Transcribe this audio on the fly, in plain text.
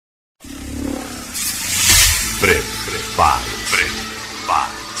Prepare-se.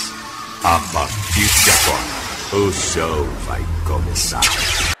 A partir de agora, o show vai começar.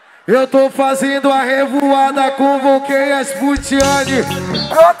 Eu tô fazendo a revoada, convoquei as putiane.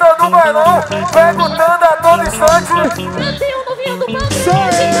 Brota no bailão, perguntando a todo instante. Cadê o novinho do pau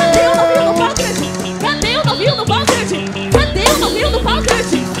grande? Cadê o novinho do pau grande? Cadê o novinho do pau grande? Cadê o novinho do pau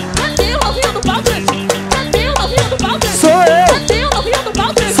grande? Cadê o novinho do pau grande? Cadê o novinho do pau grande? Sou eu! Cadê o novinho do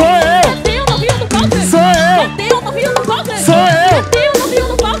pau grande? Sou eu! Cadê o novinho do pau grande? Sou eu! Cadê o novinho do pau grande?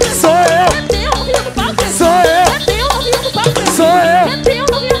 Sou eu! Cadê o novinho do pau grande? Sou eu! Cadê o novinho do pau grande? Sou eu! Cadê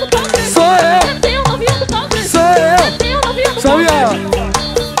o novinho do pau grande? Sou eu! Cadê o novinho do pau grande? Sou eu! Cadê o novinho do pau grande? Sou eu! Cadê o novinho do Sou pau eu! grande?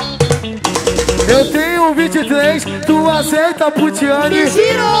 Eu tenho 23, tu aceita putiane?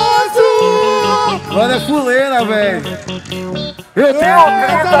 Mentiroso! Olha, é fuleira, velho. Eu tenho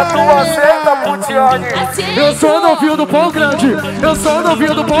 30, tu aceita putiane? Eu sou novinho do pau grande. Eu sou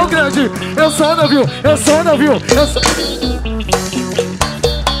novinho do pau grande. Eu sou novinho, eu sou novinho, eu sou...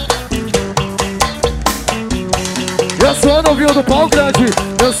 Eu sou novinho do pau grande.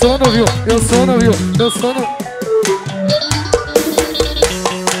 Eu sou novinho, eu sou novinho, eu sou no...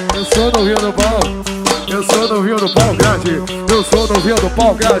 Eu sou novinho do pau. Eu sou novinho do pau grande. Eu sou novinho do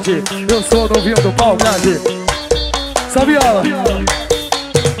pau grande. Eu sou novinho do pau grande. Saviola.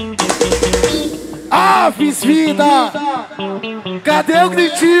 Ah, fiz vida. Cadê o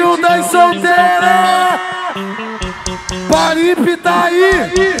gritinho das solteiras? Paripe tá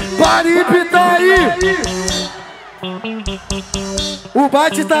aí. Paripe tá aí. O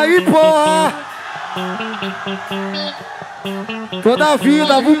bate tá aí, porra. Toda a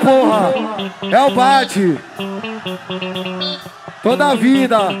vida, vou porra. É o bate. Toda a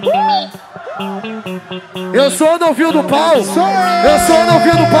vida. Eu sou novinho do pau. Eu sou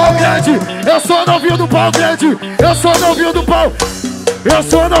novinho do pau grande. Eu sou novinho do pau grande. Eu sou novinho do pau. Eu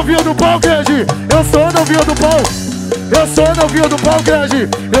sou novinho do pau grande. Eu sou novinho do pau. Eu sou novinho do pau grande.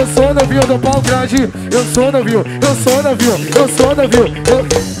 Eu sou novinho do pau grande. Eu sou novinho. Eu sou novinho. Eu sou novinho.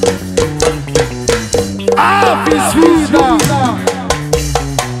 Ah, fiz vida.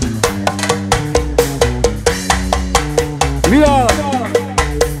 Viola.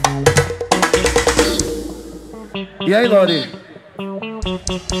 E aí, Lori?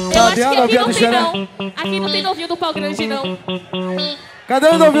 Cadê a novinha do xeré? Aqui não tem novinho do pau grande, não. Cadê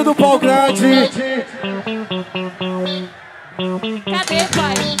o novinho do pau grande? Cadê,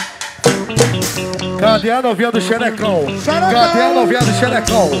 pai? Cadê a novinha do xerecão? Cadê a novinha do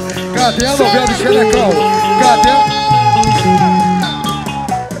xerecão? Cadê a novinha do xerecão? Cadê?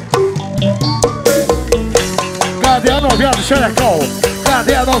 Cadê a novinha do xerecão?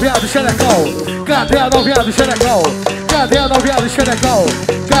 Cadê a novinha do xerecão? Cadê a novinha do xerecão? Cadê a novinha do xerecão?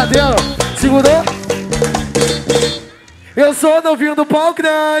 Cadê? Segurou? Eu sou novinho do pau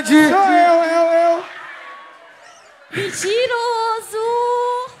grande. Eu. Mentiroso!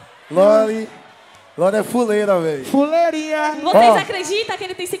 Lori é fuleira, velho. Fuleirinha. Vocês acreditam que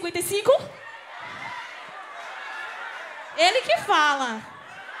ele tem 55? Ele que fala.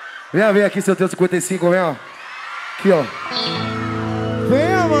 Vem aqui se eu tenho 55, vem, ó. Aqui, ó.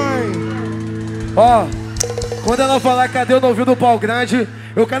 Venha, mãe. Ó, quando ela falar cadê o novinho do pau grande,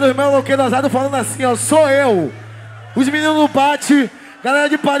 eu quero os meus loqueiros falando assim, ó, sou eu. Os meninos no bate, galera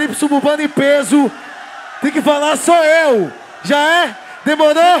de Paripe suburbano em peso, tem que falar sou eu. Já é?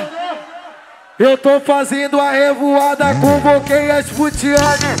 Demorou? Eu tô fazendo a revoada, convoquei as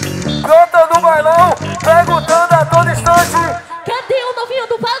putiane. Brota no bailão, perguntando a todo instante. Cadê o novinho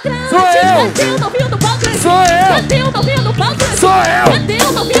do pau grande? Sou eu. Cadê o novinho do pau grande? Sou eu. Cadê o novinho do pau grande? Sou eu. Cadê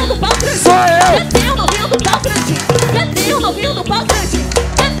o novinho do pau grande? Sou eu. Cadê o novinho do pau grande? Cadê o novinho do pau grande?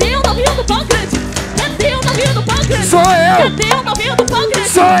 Cadê o novinho do pau grande? Cadê o novinho do pau grande? Sou eu. Cadê o novinho do pau grande?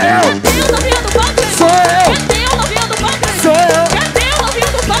 Sou eu. Cadê o novinho do pau grande? Sou eu. Cadê o novinho do pau grande? Sou eu. Cadê o novinho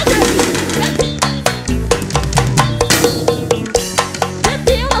do pau grande?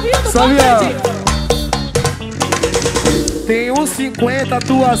 Cadê o novinho do pau Sabia? grande? Tem uns 50,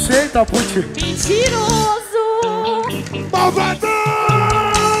 tu aceita, puti? Mentiroso! Malvadão.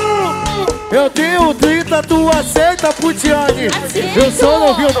 Eu tenho 30, tu aceita, putiane? Aceito. Eu sou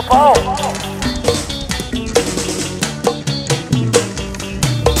novinho do pau.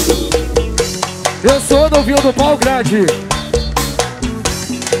 Eu sou novinho do pau grande.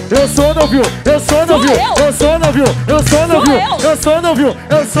 Eu sou novinho, eu sou novinho, eu sou novinho, eu sou novinho, eu sou novinho,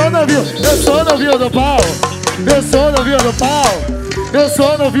 eu sou novinho, eu sou novinho do pau. Eu sou novinho do pau. Eu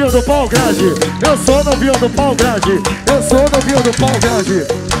sou novinho do pau grande. Eu sou novinho do pau grande. Eu sou novinho do pau grande.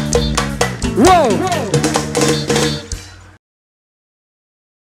 Uou!